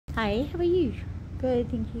Hi, how are you?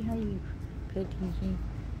 Good, thank you. How are you? Good, thank you.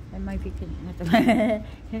 And my vegetarian.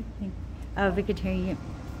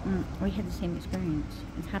 We had the same experience.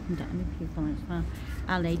 It's happened to other people as well.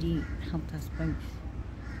 Our lady helped us both.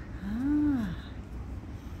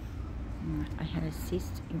 I had a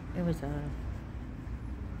cyst. It was a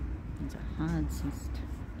hard cyst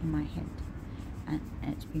in my head, and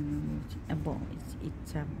it's been removed. Well,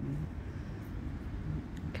 it's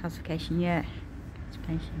calcification. Yeah,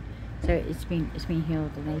 calcification. So it's been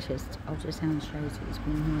healed. The latest ultrasound shows it's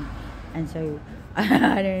been healed, and so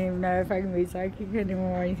I don't even know if I can be psychic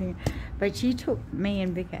anymore or anything. But she took me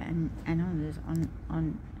and Vika and others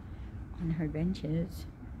on her adventures.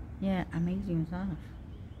 Yeah, amazing stuff.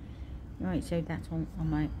 Right, so that's on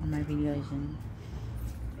my videos, and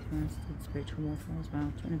spiritual warfare as well.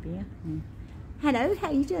 Do you want a beer? Hello, how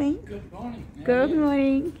are you doing? Good morning. Good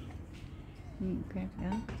morning. Grab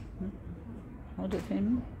that. Hold it for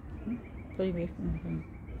me. Pull your beer from me.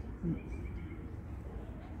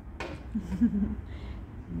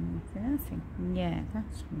 Yeah,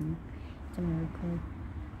 that's true. It's a miracle.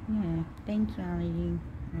 Yeah, thank you, Ali.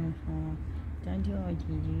 Don't do what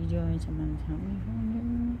you do. Someone tell me from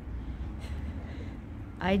you.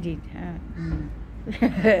 I did.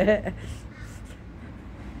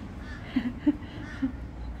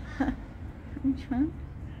 Which one?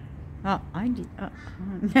 Oh, I did. I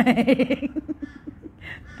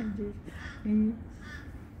did.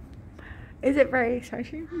 Is it very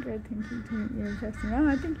exciting? Good, thank you to meet you in person.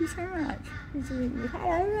 Oh, thank you so much. Good to meet you.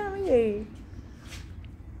 Hello, how are you?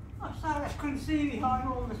 I'm sorry I couldn't see behind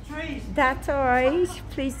all the trees. That's alright.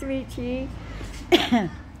 Pleased to meet you.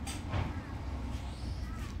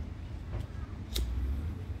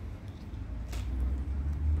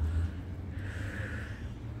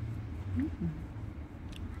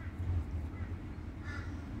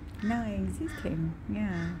 No, existing.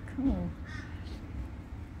 Yeah, cool.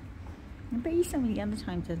 But you saw me the other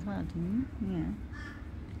times as well, didn't you? Yeah.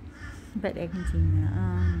 But they can see that. I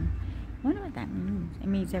wonder what that means. It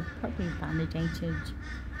means they've probably validated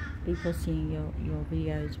people seeing your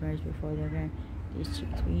videos, whereas before they were going, this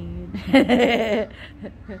chick's weird.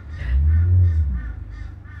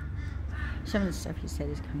 Some of the stuff you said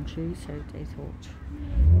has come true, so they thought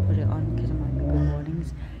put it on because of my bigger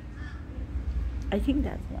warnings. I think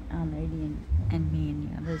that's what Our Lady and me and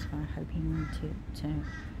the others were hoping to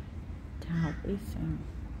help with, and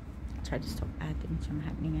try to stop bad things from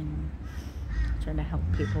happening, and try to help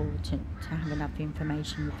people to have enough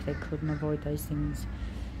information if they couldn't avoid those things,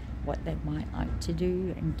 what they might like to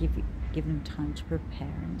do, and give them time to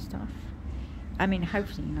prepare and stuff. I mean,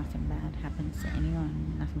 hopefully nothing bad happens to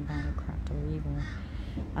anyone, nothing bad or corrupt or evil,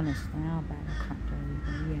 unless they are bad or corrupt or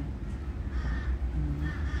evil, yeah.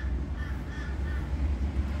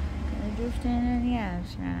 Drifting in the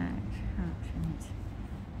abstract.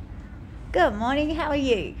 Good morning, how are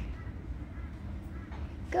you?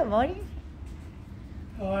 Good morning.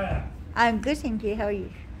 How are you? I'm good, thank you. How are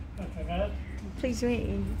you? Not so bad. Pleased to meet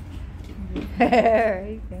you.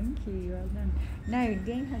 Thank you, well done. No, you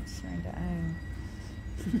don't have to surrender.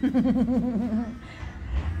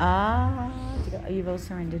 You've all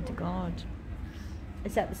surrendered to God.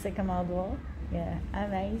 Is that the Second World War? Yeah,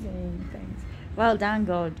 amazing. Thanks. Well done,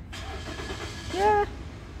 God. Yeah,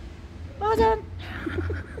 well done.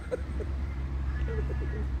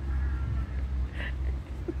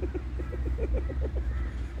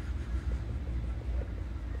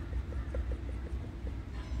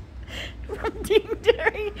 From Team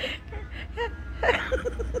Derry.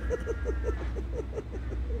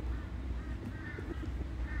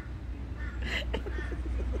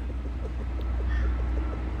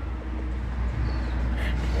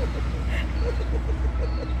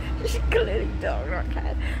 Including dog or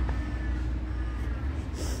cat.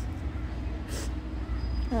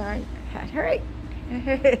 Alright, cat, hurry.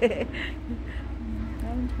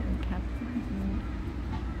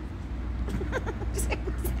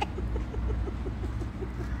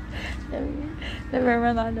 Never.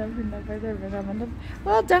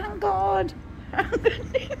 Well done, God.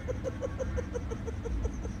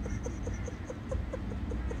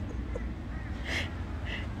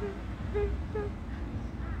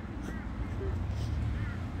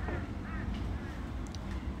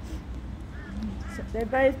 So they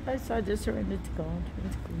both sides are surrendered to God.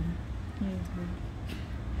 It's good. Yeah, it's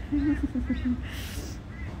good.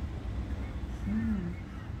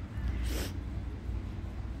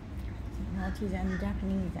 Nazis and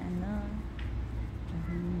Japanese and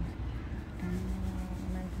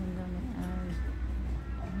Americans on the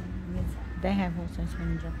they have also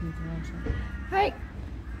some Japanese also. Right.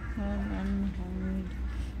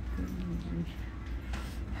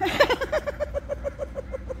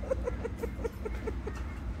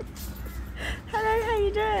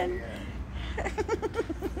 Simon.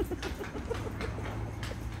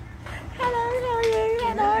 Hello, how are you?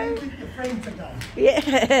 Hello. You think your friend today?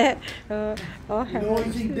 Yeah.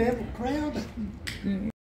 Noisy devil crowd.